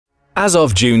As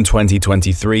of June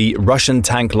 2023, Russian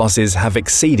tank losses have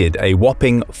exceeded a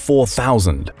whopping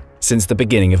 4,000 since the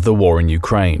beginning of the war in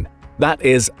Ukraine. That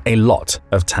is a lot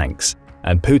of tanks,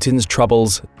 and Putin's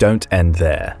troubles don't end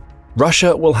there.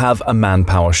 Russia will have a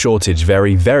manpower shortage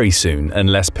very soon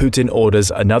unless Putin orders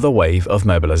another wave of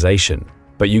mobilization.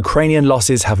 But Ukrainian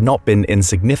losses have not been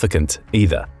insignificant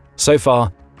either. So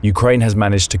far, Ukraine has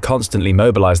managed to constantly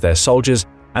mobilize their soldiers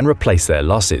and replace their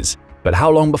losses. But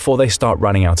how long before they start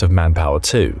running out of manpower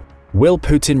too? Will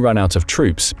Putin run out of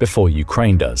troops before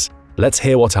Ukraine does? Let's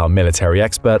hear what our military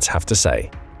experts have to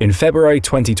say. In February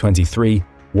 2023,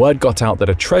 word got out that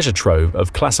a treasure trove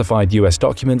of classified US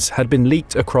documents had been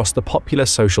leaked across the popular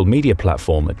social media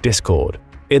platform Discord.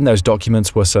 In those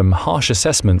documents were some harsh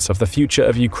assessments of the future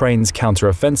of Ukraine's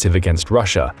counteroffensive against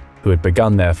Russia, who had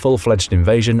begun their full-fledged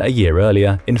invasion a year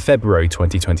earlier in February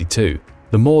 2022.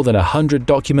 The more than 100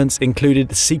 documents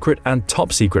included secret and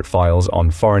top-secret files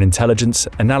on foreign intelligence,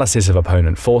 analysis of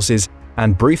opponent forces,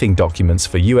 and briefing documents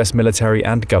for US military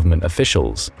and government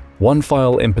officials. One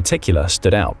file in particular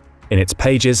stood out. In its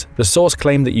pages, the source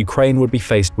claimed that Ukraine would be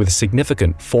faced with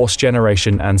significant force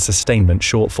generation and sustainment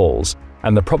shortfalls,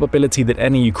 and the probability that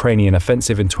any Ukrainian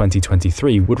offensive in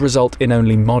 2023 would result in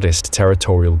only modest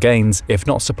territorial gains if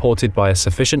not supported by a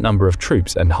sufficient number of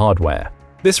troops and hardware.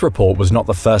 This report was not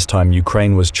the first time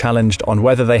Ukraine was challenged on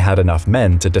whether they had enough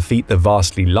men to defeat the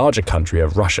vastly larger country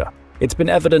of Russia. It's been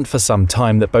evident for some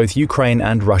time that both Ukraine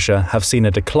and Russia have seen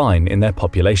a decline in their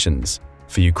populations.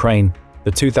 For Ukraine, the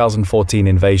 2014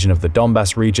 invasion of the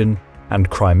Donbas region and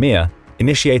Crimea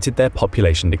initiated their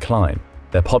population decline.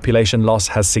 Their population loss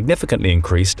has significantly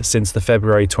increased since the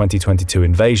February 2022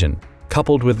 invasion,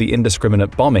 coupled with the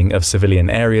indiscriminate bombing of civilian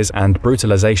areas and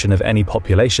brutalization of any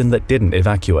population that didn't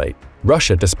evacuate.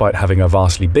 Russia, despite having a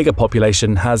vastly bigger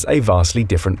population, has a vastly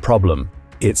different problem.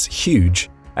 It's huge,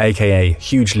 aka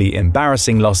hugely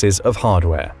embarrassing losses of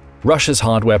hardware. Russia's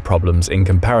hardware problems in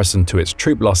comparison to its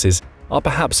troop losses are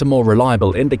perhaps a more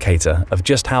reliable indicator of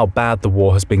just how bad the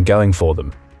war has been going for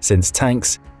them, since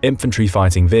tanks, infantry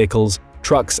fighting vehicles,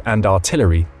 trucks and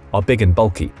artillery are big and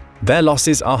bulky. Their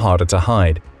losses are harder to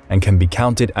hide and can be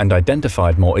counted and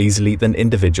identified more easily than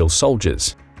individual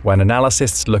soldiers. When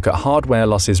analysts look at hardware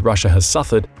losses Russia has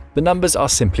suffered, the numbers are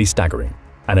simply staggering.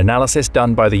 An analysis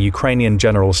done by the Ukrainian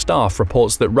General Staff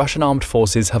reports that Russian armed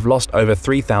forces have lost over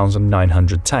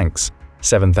 3,900 tanks,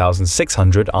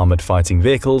 7,600 armored fighting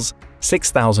vehicles,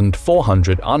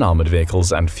 6,400 unarmored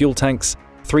vehicles and fuel tanks,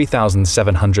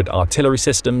 3,700 artillery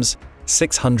systems,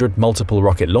 600 multiple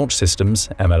rocket launch systems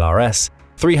 (MLRS),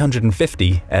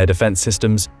 350 air defense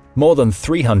systems, more than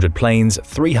 300 planes,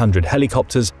 300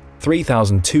 helicopters,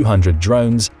 3,200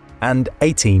 drones, and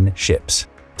 18 ships.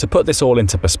 To put this all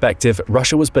into perspective,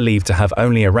 Russia was believed to have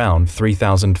only around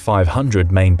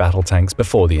 3,500 main battle tanks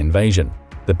before the invasion.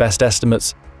 The best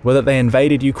estimates were that they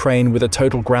invaded Ukraine with a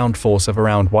total ground force of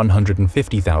around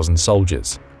 150,000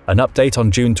 soldiers. An update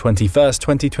on June 21,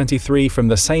 2023 from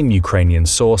the same Ukrainian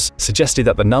source suggested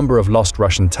that the number of lost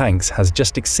Russian tanks has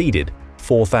just exceeded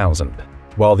 4,000.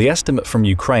 While the estimate from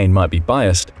Ukraine might be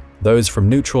biased, those from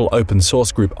neutral open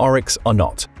source group Oryx are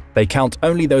not. They count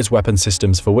only those weapon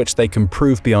systems for which they can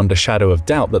prove beyond a shadow of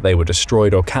doubt that they were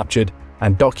destroyed or captured,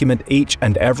 and document each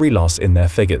and every loss in their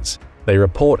figures. They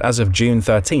report as of June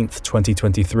 13,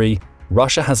 2023,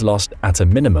 Russia has lost at a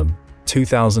minimum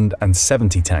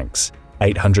 2,070 tanks,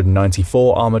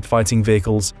 894 armored fighting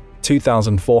vehicles,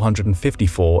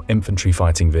 2,454 infantry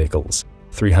fighting vehicles,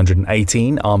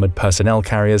 318 armored personnel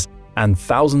carriers, and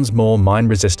thousands more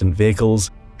mine-resistant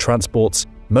vehicles, transports,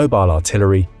 mobile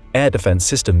artillery, air defense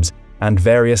systems, and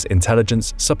various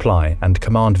intelligence, supply, and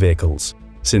command vehicles.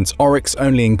 Since Oryx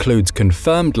only includes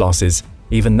confirmed losses,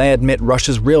 even they admit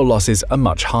Russia's real losses are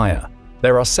much higher.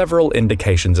 There are several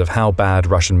indications of how bad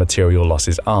Russian material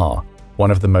losses are. One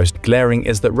of the most glaring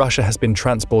is that Russia has been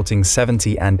transporting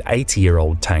 70- and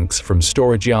 80-year-old tanks from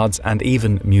storage yards and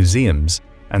even museums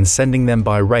and sending them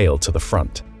by rail to the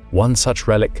front. One such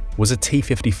relic was a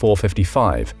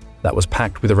T-54-55 that was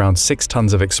packed with around 6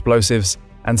 tons of explosives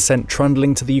and sent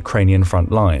trundling to the Ukrainian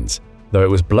front lines, though it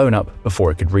was blown up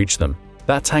before it could reach them.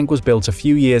 That tank was built a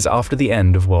few years after the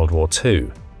end of World War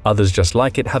II. Others just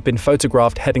like it have been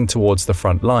photographed heading towards the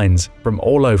front lines from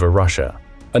all over Russia.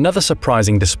 Another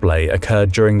surprising display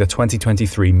occurred during the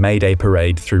 2023 May Day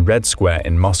parade through Red Square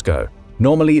in Moscow.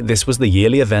 Normally, this was the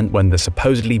yearly event when the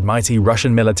supposedly mighty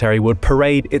Russian military would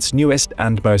parade its newest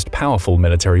and most powerful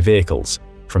military vehicles,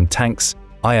 from tanks,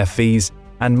 IFVs,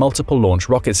 and multiple launch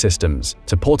rocket systems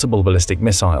to portable ballistic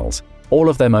missiles, all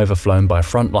of them overflown by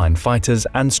frontline fighters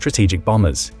and strategic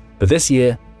bombers. But this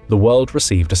year, the world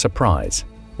received a surprise.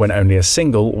 when only a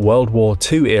single World War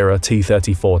II-era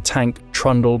T-34 tank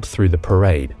trundled through the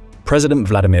parade. President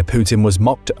Vladimir Putin was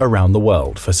mocked around the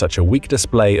world for such a weak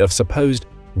display of supposed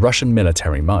Russian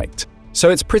military might. So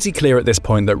it's pretty clear at this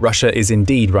point that Russia is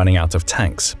indeed running out of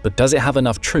tanks, but does it have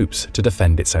enough troops to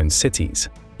defend its own cities?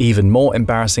 Even more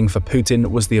embarrassing for Putin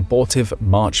was the abortive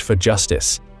March for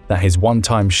Justice that his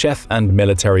one-time chef and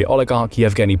military oligarch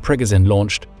Yevgeny Prigozhin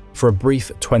launched for a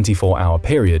brief 24-hour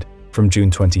period from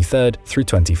June 23rd through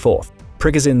 24th.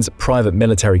 Prigozhin's private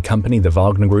military company, the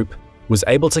Wagner Group, was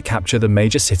able to capture the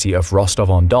major city of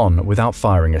Rostov-on-Don without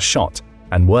firing a shot,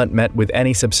 and weren't met with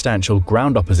any substantial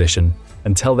ground opposition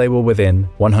until they were within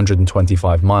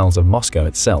 125 miles of Moscow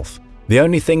itself. The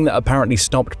only thing that apparently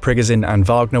stopped Prigozhin and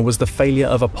Wagner was the failure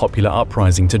of a popular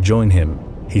uprising to join him.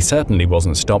 He certainly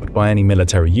wasn't stopped by any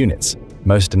military units.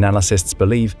 Most analysts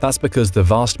believe that's because the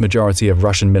vast majority of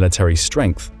Russian military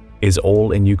strength is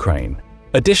all in Ukraine.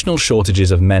 Additional shortages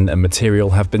of men and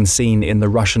material have been seen in the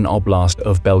Russian Oblast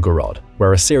of Belgorod,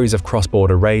 where a series of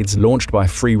cross-border raids launched by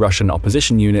Free Russian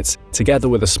opposition units, together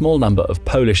with a small number of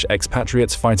Polish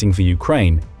expatriates fighting for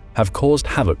Ukraine, have caused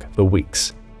havoc for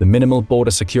weeks. The minimal border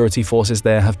security forces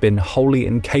there have been wholly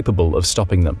incapable of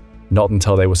stopping them, not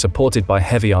until they were supported by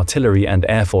heavy artillery and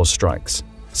air force strikes.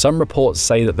 Some reports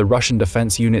say that the Russian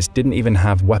defense units didn't even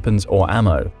have weapons or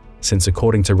ammo, since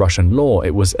according to Russian law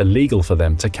it was illegal for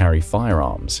them to carry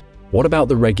firearms. What about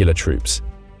the regular troops?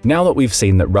 Now that we've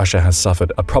seen that Russia has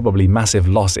suffered a probably massive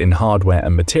loss in hardware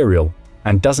and material,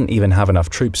 and doesn't even have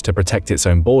enough troops to protect its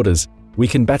own borders, we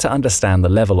can better understand the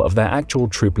level of their actual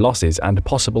troop losses and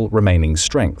possible remaining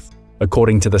strength.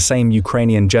 According to the same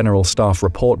Ukrainian General Staff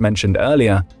report mentioned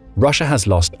earlier, Russia has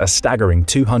lost a staggering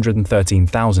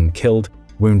 213,000 killed,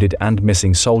 wounded and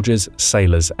missing soldiers,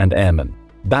 sailors and airmen.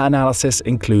 That analysis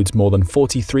includes more than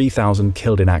 43,000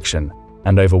 killed in action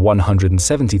and over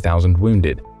 170,000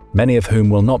 wounded, many of whom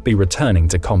will not be returning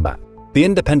to combat. The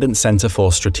Independent Center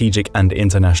for Strategic and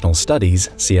International Studies,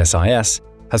 CSIS,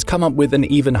 has come up with an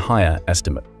even higher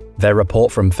estimate. Their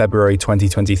report from February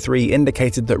 2023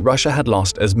 indicated that Russia had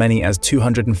lost as many as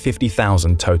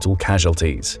 250,000 total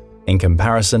casualties. In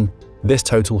comparison, this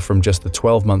total from just the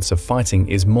 12 months of fighting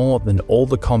is more than all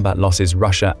the combat losses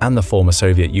Russia and the former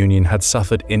Soviet Union had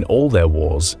suffered in all their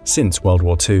wars since World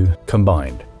War II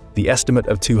combined. The estimate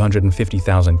of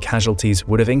 250,000 casualties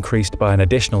would have increased by an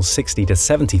additional 60 to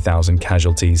 70,000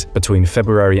 casualties between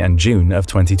February and June of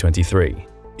 2023.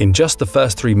 In just the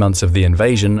first 3 months of the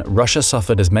invasion, Russia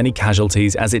suffered as many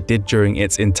casualties as it did during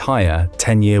its entire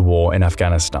 10-year war in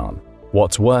Afghanistan.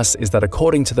 What's worse is that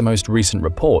according to the most recent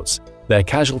reports, their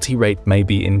casualty rate may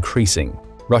be increasing.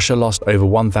 Russia lost over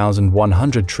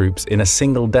 1,100 troops in a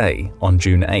single day on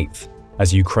June 8th,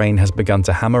 as Ukraine has begun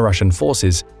to hammer Russian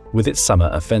forces with its summer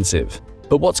offensive.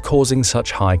 But what's causing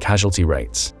such high casualty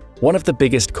rates? One of the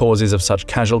biggest causes of such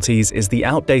casualties is the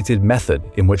outdated method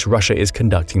in which Russia is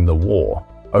conducting the war.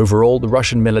 Overall, the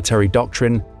Russian military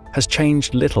doctrine has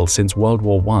changed little since World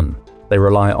War I. They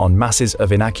rely on masses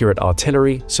of inaccurate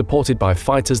artillery supported by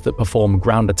fighters that perform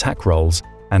ground attack roles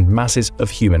and masses of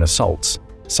human assaults,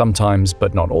 sometimes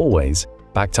but not always,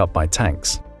 backed up by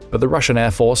tanks. But the Russian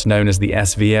Air Force, known as the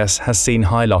SVS, has seen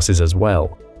high losses as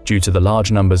well, due to the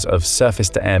large numbers of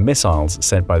surface-to-air missiles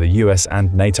sent by the US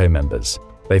and NATO members.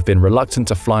 They've been reluctant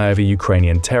to fly over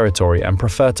Ukrainian territory and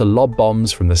prefer to lob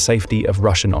bombs from the safety of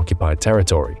Russian-occupied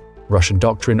territory. Russian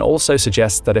doctrine also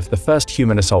suggests that if the first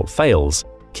human assault fails,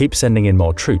 keep sending in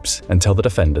more troops until the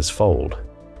defenders fold.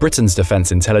 Britain's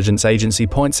Defense Intelligence Agency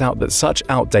points out that such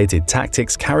outdated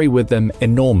tactics carry with them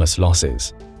enormous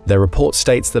losses. Their report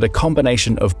states that a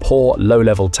combination of poor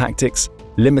low-level tactics,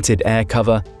 limited air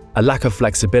cover, a lack of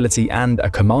flexibility and a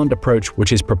command approach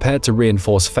which is prepared to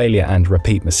reinforce failure and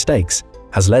repeat mistakes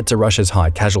has led to Russia's high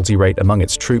casualty rate among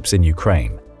its troops in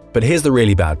Ukraine. But here's the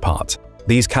really bad part.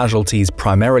 These casualties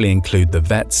primarily include the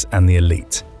vets and the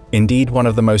elite. Indeed, one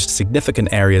of the most significant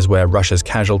areas where Russia's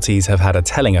casualties have had a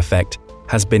telling effect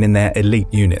has been in their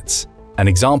elite units. An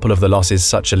example of the losses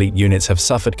such elite units have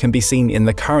suffered can be seen in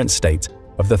the current state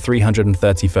of the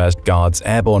 331st Guards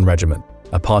Airborne Regiment,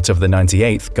 a part of the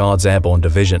 98th Guards Airborne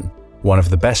Division, one of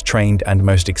the best trained and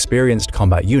most experienced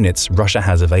combat units Russia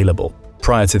has available.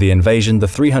 Prior to the invasion, the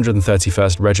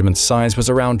 331st Regiment's size was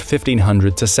around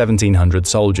 1,500 to 1,700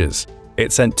 soldiers.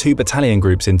 It sent 2 battalion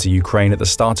groups into Ukraine at the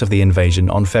start of the invasion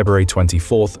on February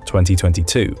 24,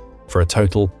 2022, for a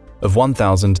total of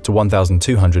 1,000 to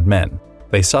 1,200 men.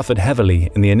 They suffered heavily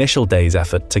in the initial day's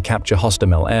effort to capture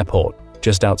Hostomel Airport,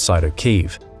 just outside of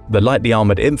Kyiv. The lightly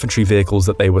armored infantry vehicles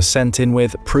that they were sent in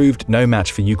with proved no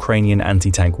match for Ukrainian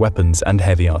anti-tank weapons and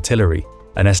heavy artillery.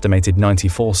 An estimated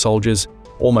 94 soldiers,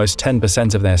 almost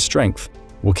 10% of their strength,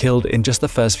 were killed in just the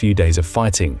first few days of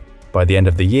fighting. By the end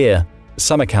of the year,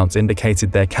 some accounts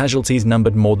indicated their casualties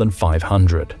numbered more than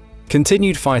 500.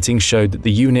 Continued fighting showed that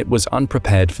the unit was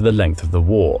unprepared for the length of the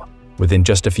war. Within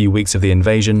just a few weeks of the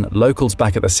invasion, locals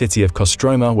back at the city of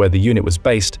Kostroma, where the unit was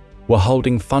based, were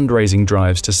holding fundraising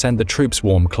drives to send the troops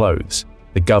warm clothes.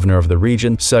 The governor of the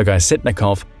region, Sergei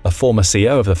Sitnikov, a former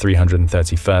CO of the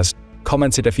 331st,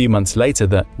 commented a few months later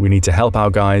that we need to help our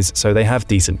guys so they have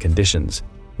decent conditions.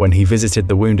 When he visited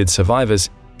the wounded survivors,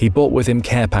 he brought with him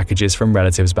care packages from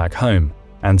relatives back home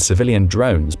and civilian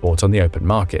drones bought on the open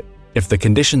market. If the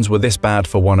conditions were this bad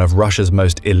for one of Russia's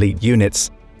most elite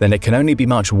units, then it can only be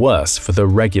much worse for the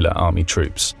regular army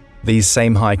troops. These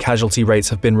same high casualty rates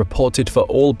have been reported for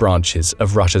all branches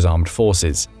of Russia's armed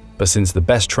forces. But since the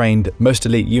best trained, most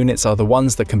elite units are the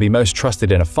ones that can be most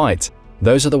trusted in a fight,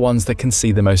 those are the ones that can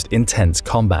see the most intense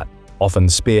combat, often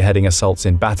spearheading assaults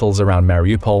in battles around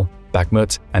Mariupol,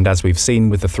 Bakhmut, and as we've seen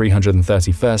with the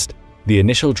 331st, the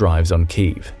initial drives on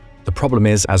Kyiv. The problem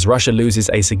is, as Russia loses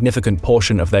a significant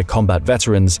portion of their combat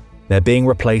veterans, they're being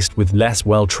replaced with less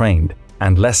well-trained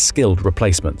and less skilled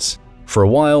replacements. For a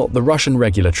while, the Russian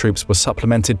regular troops were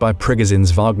supplemented by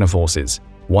Prigozhin's Wagner forces,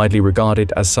 widely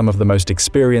regarded as some of the most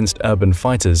experienced urban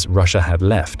fighters Russia had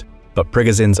left. But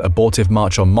Prigozhin's abortive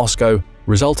march on Moscow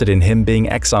resulted in him being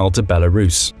exiled to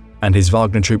Belarus, and his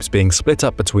Wagner troops being split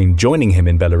up between joining him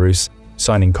in Belarus,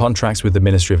 signing contracts with the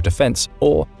Ministry of Defense,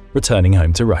 or returning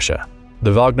home to Russia.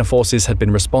 The Wagner forces had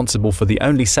been responsible for the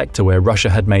only sector where Russia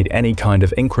had made any kind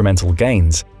of incremental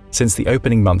gains since the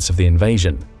opening months of the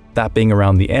invasion, that being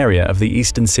around the area of the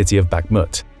eastern city of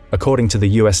Bakhmut. According to the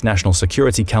US National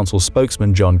Security Council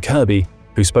spokesman John Kirby,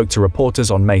 who spoke to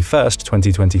reporters on May 1,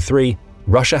 2023,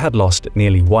 Russia had lost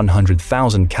nearly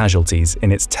 100,000 casualties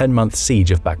in its 10-month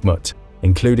siege of Bakhmut,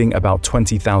 including about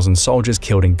 20,000 soldiers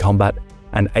killed in combat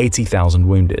and 80,000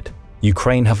 wounded.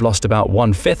 Ukraine have lost about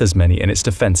 1/5 as many in its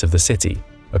defense of the city,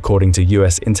 according to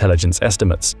US intelligence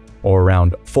estimates, or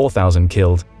around 4,000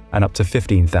 killed and up to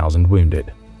 15,000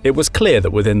 wounded. It was clear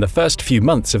that within the first few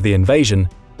months of the invasion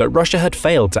that Russia had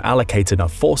failed to allocate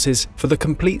enough forces for the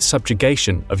complete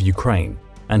subjugation of Ukraine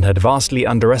and had vastly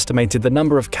underestimated the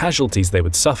number of casualties they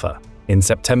would suffer. In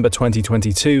September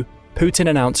 2022, Putin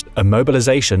announced a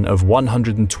mobilization of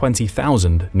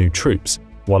 120,000 new troops,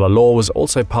 while a law was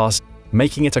also passed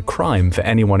making it a crime for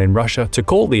anyone in Russia to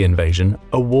call the invasion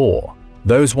a war.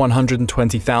 Those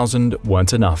 120,000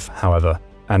 weren't enough, however,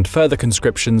 and further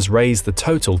conscriptions raised the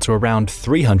total to around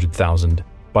 300,000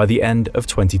 by the end of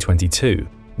 2022.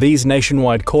 These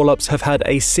nationwide call-ups have had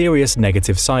a serious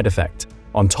negative side effect.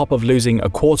 On top of losing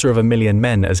 250,000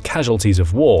 men as casualties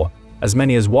of war, as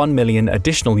many as 1 million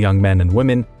additional young men and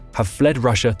women have fled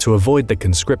Russia to avoid the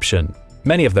conscription.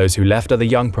 Many of those who left are the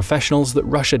young professionals that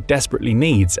Russia desperately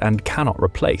needs and cannot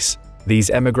replace.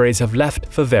 These emigres have left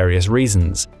for various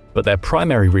reasons, but their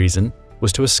primary reason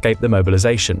was to escape the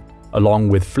mobilization, along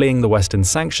with fleeing the Western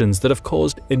sanctions that have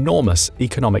caused enormous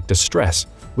economic distress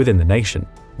within the nation.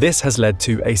 This has led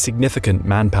to a significant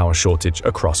manpower shortage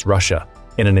across Russia.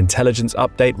 In an intelligence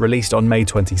update released on May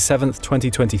 27,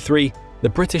 2023, the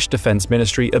British Defense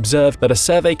Ministry observed that a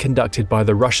survey conducted by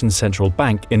the Russian Central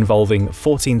Bank involving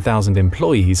 14,000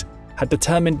 employees had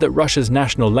determined that Russia's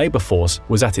national labor force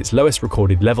was at its lowest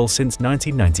recorded level since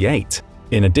 1998.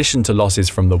 In addition to losses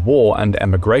from the war and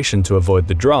emigration to avoid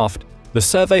the draft, the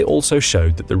survey also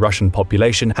showed that the Russian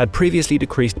population had previously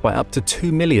decreased by up to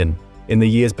 2 million in the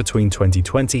years between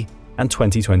 2020 and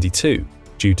 2022,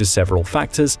 due to several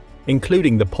factors,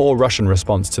 including the poor Russian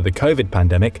response to the COVID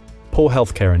pandemic, poor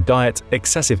healthcare and diet,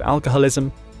 excessive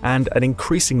alcoholism, and an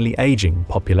increasingly aging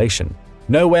population.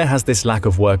 Nowhere has this lack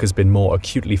of workers been more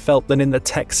acutely felt than in the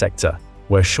tech sector,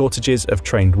 where shortages of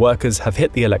trained workers have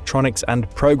hit the electronics and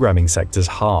programming sectors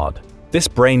hard. This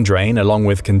brain drain, along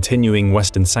with continuing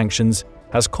Western sanctions,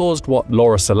 has caused what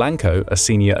Laura Solanko, a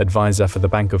senior advisor for the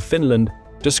Bank of Finland,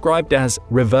 described as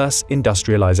reverse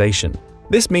industrialization.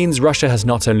 This means Russia has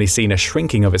not only seen a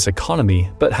shrinking of its economy,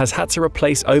 but has had to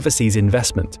replace overseas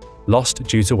investment, lost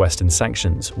due to Western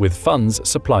sanctions, with funds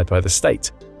supplied by the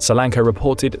state. Solanko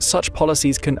reported such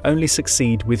policies can only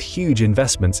succeed with huge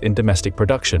investments in domestic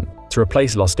production to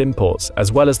replace lost imports,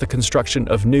 as well as the construction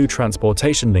of new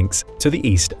transportation links to the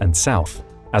east and south.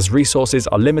 As resources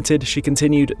are limited, she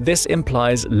continued, this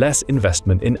implies less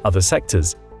investment in other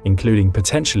sectors, including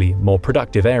potentially more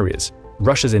productive areas.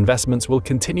 Russia's investments will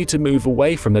continue to move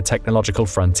away from the technological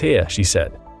frontier, she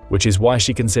said, which is why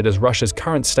she considers Russia's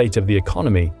current state of the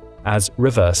economy as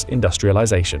reverse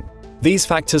industrialization. These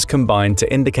factors combine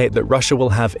to indicate that Russia will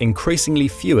have increasingly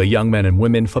fewer young men and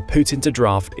women for Putin to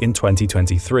draft in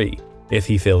 2023, if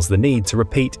he feels the need to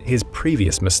repeat his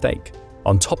previous mistake.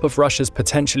 On top of Russia's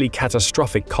potentially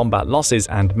catastrophic combat losses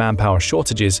and manpower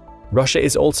shortages, Russia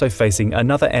is also facing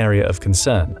another area of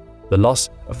concern: the loss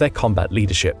of their combat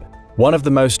leadership. One of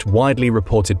the most widely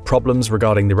reported problems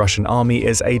regarding the Russian army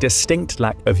is a distinct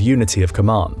lack of unity of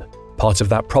command. Part of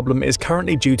that problem is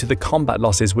currently due to the combat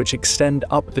losses which extend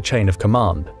up the chain of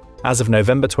command. As of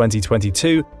November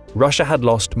 2022, Russia had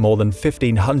lost more than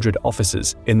 1,500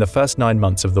 officers in the first 9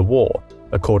 months of the war,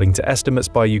 according to estimates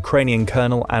by Ukrainian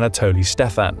Colonel Anatoly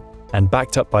Stefan, and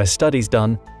backed up by studies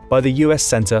done by the US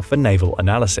Center for Naval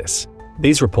Analysis.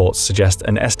 These reports suggest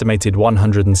an estimated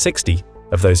 160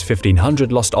 of those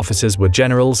 1,500 lost officers were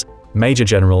generals, major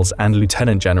generals, and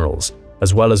lieutenant generals,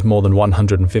 as well as more than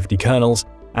 150 colonels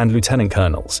and lieutenant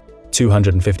colonels,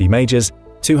 250 majors,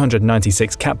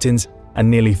 296 captains, and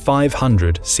nearly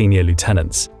 500 senior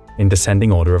lieutenants, in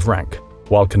descending order of rank.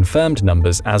 While confirmed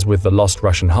numbers, as with the lost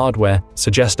Russian hardware,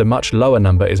 suggest a much lower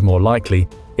number is more likely,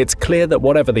 it's clear that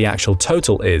whatever the actual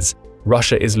total is,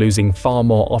 Russia is losing far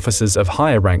more officers of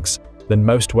higher ranks than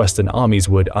most Western armies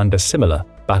would under similar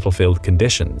battlefield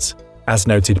conditions. As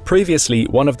noted previously,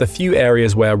 one of the few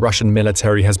areas where Russian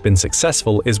military has been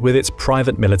successful is with its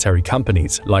private military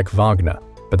companies, like Wagner,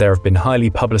 but there have been highly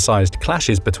publicized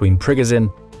clashes between Prigozhin,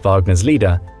 Wagner's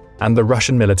leader, and the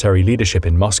Russian military leadership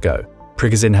in Moscow.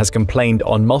 Prigozhin has complained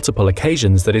on multiple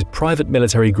occasions that his private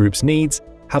military group's needs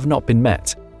have not been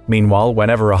met. Meanwhile,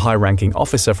 whenever a high-ranking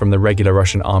officer from the regular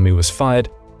Russian army was fired,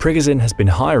 Prigozhin has been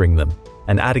hiring them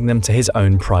and adding them to his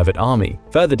own private army,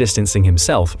 further distancing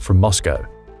himself from Moscow.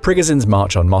 Prigozhin's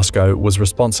march on Moscow was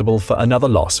responsible for another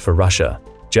loss for Russia.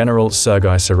 General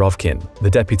Sergei Surovikin, the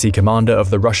deputy commander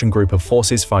of the Russian group of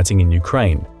forces fighting in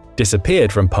Ukraine,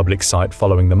 disappeared from public sight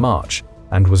following the march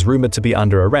and was rumored to be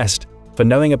under arrest for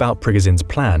knowing about Prigozhin's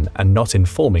plan and not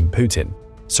informing Putin.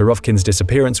 Surovikin's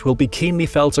disappearance will be keenly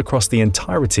felt across the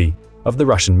entirety of the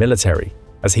Russian military,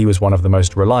 as he was one of the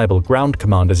most reliable ground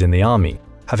commanders in the army,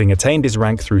 having attained his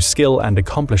rank through skill and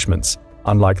accomplishments,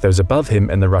 unlike those above him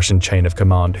in the Russian chain of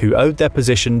command who owed their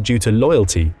position due to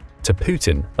loyalty to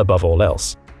Putin above all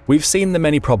else. We've seen the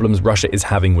many problems Russia is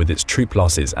having with its troop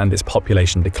losses and its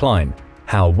population decline.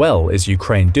 How well is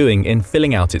Ukraine doing in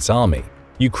filling out its army?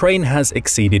 Ukraine has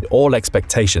exceeded all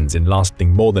expectations in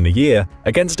lasting more than a year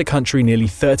against a country nearly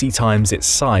 30 times its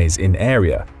size in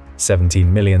area,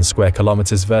 17 million square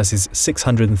kilometers versus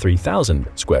 603,000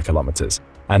 square kilometers,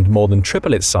 and more than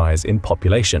triple its size in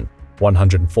population,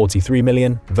 143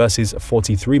 million versus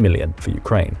 43 million for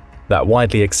Ukraine. That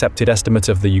widely accepted estimate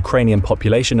of the Ukrainian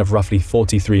population of roughly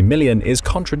 43 million is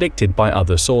contradicted by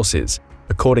other sources.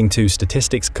 According to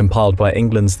statistics compiled by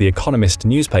England's The Economist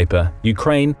newspaper,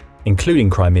 Ukraine, including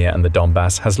Crimea and the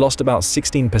Donbass, has lost about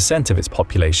 16% of its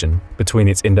population between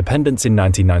its independence in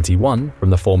 1991 from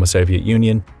the former Soviet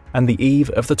Union and the eve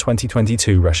of the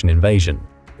 2022 Russian invasion.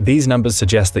 These numbers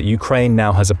suggest that Ukraine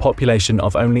now has a population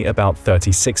of only about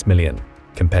 36 million,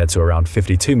 compared to around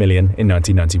 52 million in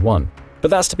 1991. But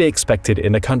that's to be expected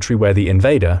in a country where the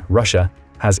invader, Russia,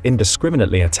 has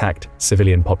indiscriminately attacked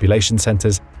civilian population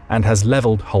centers and has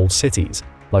leveled whole cities,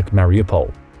 like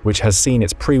Mariupol, which has seen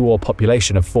its pre-war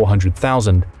population of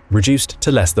 400,000 reduced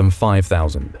to less than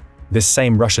 5,000. This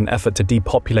same Russian effort to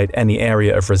depopulate any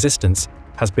area of resistance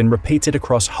has been repeated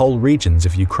across whole regions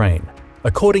of Ukraine.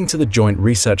 According to the Joint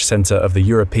Research Center of the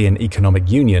European Economic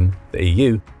Union, the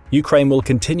EU, Ukraine will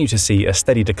continue to see a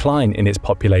steady decline in its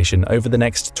population over the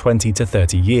next 20 to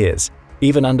 30 years,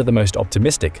 even under the most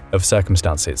optimistic of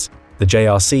circumstances. The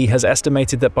JRC has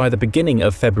estimated that by the beginning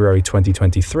of February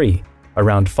 2023,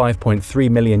 around 5.3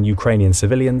 million Ukrainian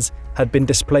civilians had been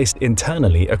displaced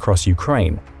internally across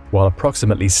Ukraine, while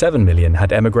approximately 7 million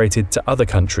had emigrated to other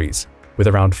countries, with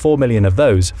around 4 million of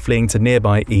those fleeing to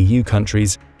nearby EU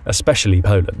countries, especially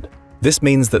Poland. This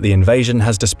means that the invasion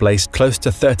has displaced close to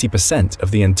 30% of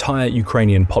the entire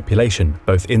Ukrainian population,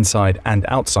 both inside and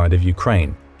outside of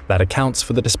Ukraine. That accounts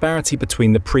for the disparity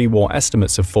between the pre-war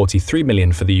estimates of 43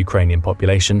 million for the Ukrainian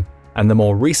population and the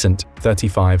more recent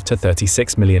 35 to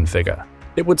 36 million figure.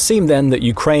 It would seem then that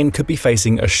Ukraine could be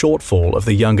facing a shortfall of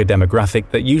the younger demographic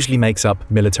that usually makes up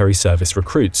military service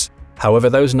recruits. However,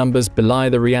 those numbers belie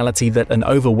the reality that an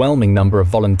overwhelming number of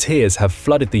volunteers have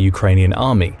flooded the Ukrainian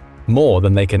army, more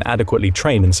than they can adequately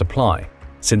train and supply.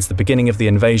 Since the beginning of the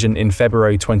invasion in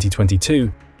February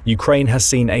 2022, Ukraine has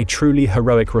seen a truly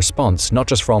heroic response not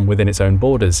just from within its own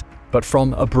borders, but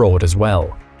from abroad as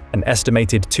well. An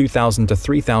estimated 2,000 to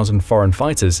 3,000 foreign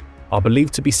fighters are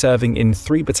believed to be serving in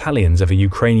 3 battalions of a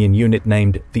Ukrainian unit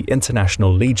named the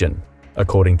International Legion,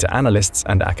 according to analysts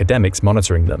and academics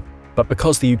monitoring them. But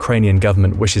because the Ukrainian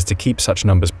government wishes to keep such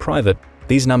numbers private,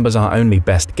 these numbers are only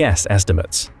best guess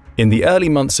estimates. In the early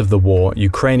months of the war,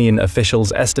 Ukrainian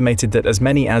officials estimated that as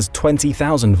many as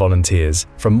 20,000 volunteers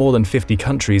from more than 50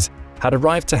 countries had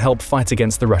arrived to help fight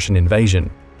against the Russian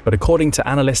invasion. But according to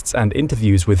analysts and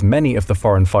interviews with many of the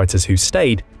foreign fighters who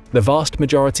stayed, the vast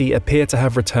majority appear to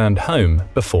have returned home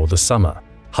before the summer.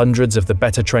 Hundreds of the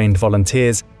better-trained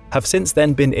volunteers have since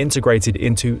then been integrated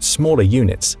into smaller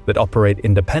units that operate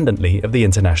independently of the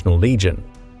International Legion.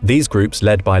 These groups,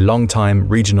 led by long-time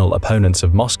regional opponents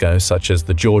of Moscow such as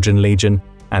the Georgian Legion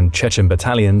and Chechen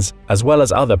battalions, as well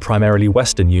as other primarily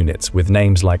Western units with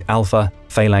names like Alpha,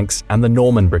 Phalanx, and the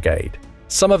Norman Brigade.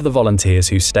 Some of the volunteers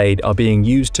who stayed are being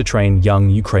used to train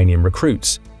young Ukrainian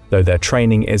recruits, though their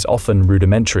training is often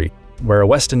rudimentary. Where a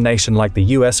Western nation like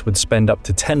the US would spend up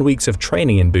to 10 weeks of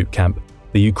training in boot camp,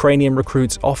 the Ukrainian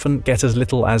recruits often get as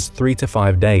little as 3 to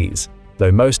 5 days,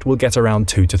 though most will get around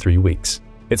 2 to 3 weeks.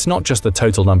 It's not just the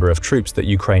total number of troops that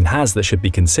Ukraine has that should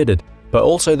be considered, but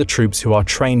also the troops who are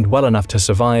trained well enough to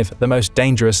survive the most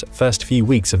dangerous first few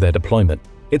weeks of their deployment.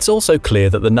 It's also clear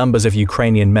that the numbers of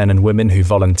Ukrainian men and women who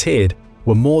volunteered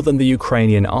were more than the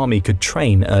Ukrainian army could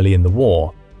train early in the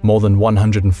war. More than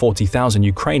 140,000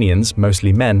 Ukrainians,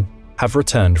 mostly men, have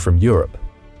returned from Europe,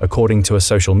 according to a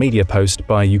social media post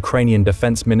by Ukrainian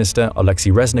Defense Minister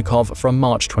Oleksiy Reznikov from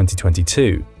March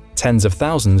 2022. Tens of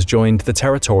thousands joined the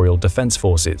Territorial Defense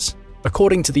Forces.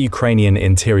 According to the Ukrainian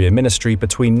Interior Ministry,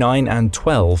 between 9 and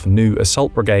 12 new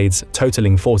assault brigades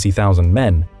totaling 40,000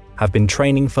 men have been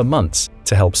training for months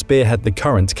to help spearhead the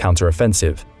current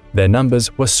counteroffensive. Their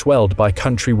numbers were swelled by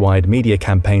countrywide media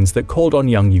campaigns that called on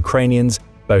young Ukrainians,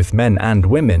 both men and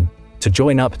women, to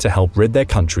join up to help rid their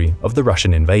country of the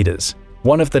Russian invaders.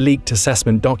 One of the leaked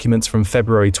assessment documents from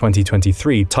February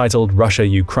 2023, titled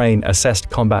Russia-Ukraine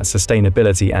Assessed Combat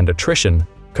Sustainability and Attrition,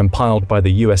 compiled by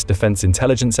the US Defense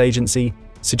Intelligence Agency,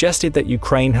 suggested that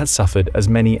Ukraine had suffered as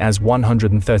many as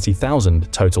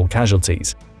 130,000 total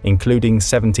casualties, including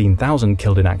 17,000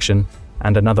 killed in action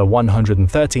and another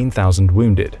 113,000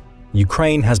 wounded.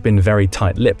 Ukraine has been very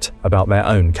tight-lipped about their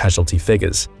own casualty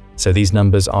figures, so these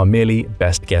numbers are merely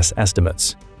best-guess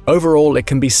estimates. Overall, it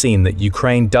can be seen that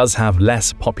Ukraine does have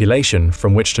less population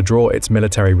from which to draw its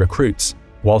military recruits,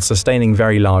 while sustaining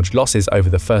very large losses over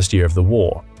the first year of the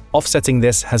war. Offsetting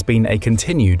this has been a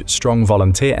continued strong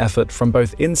volunteer effort from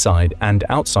both inside and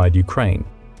outside Ukraine.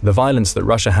 The violence that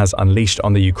Russia has unleashed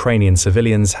on the Ukrainian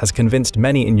civilians has convinced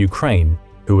many in Ukraine,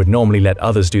 who would normally let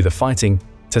others do the fighting,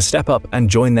 to step up and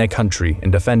join their country in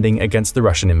defending against the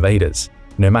Russian invaders.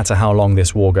 No matter how long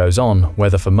this war goes on,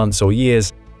 whether for months or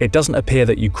years, it doesn't appear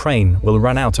that Ukraine will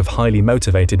run out of highly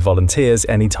motivated volunteers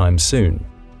anytime soon.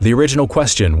 The original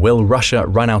question, will Russia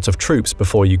run out of troops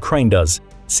before Ukraine does,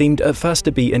 seemed at first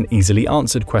to be an easily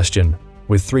answered question.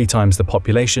 With 3 times the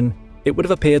population, it would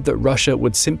have appeared that Russia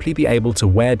would simply be able to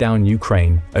wear down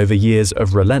Ukraine over years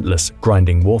of relentless,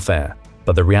 grinding warfare.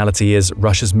 But the reality is,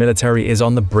 Russia's military is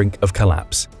on the brink of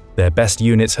collapse. Their best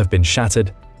units have been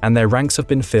shattered, and their ranks have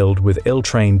been filled with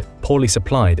ill-trained, poorly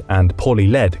supplied, and poorly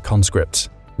led conscripts.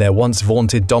 Their once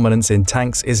vaunted dominance in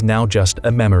tanks is now just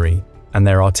a memory, and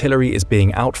their artillery is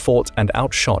being outfought and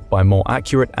outshot by more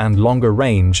accurate and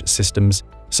longer-range systems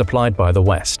supplied by the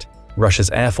West.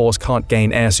 Russia's air force can't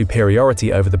gain air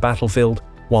superiority over the battlefield,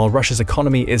 while Russia's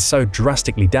economy is so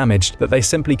drastically damaged that they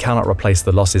simply cannot replace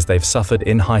the losses they've suffered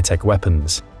in high-tech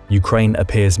weapons. Ukraine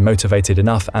appears motivated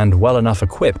enough and well enough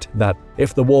equipped that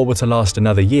if the war were to last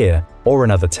another year or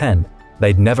another 10,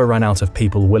 they'd never run out of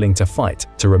people willing to fight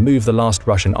to remove the last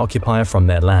Russian occupier from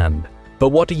their land. But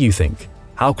what do you think?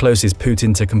 How close is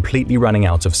Putin to completely running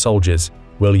out of soldiers?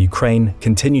 Will Ukraine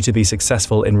continue to be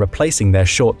successful in replacing their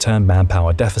short-term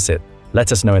manpower deficit?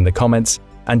 Let us know in the comments,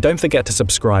 and don't forget to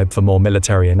subscribe for more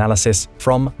military analysis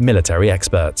from military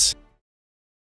experts.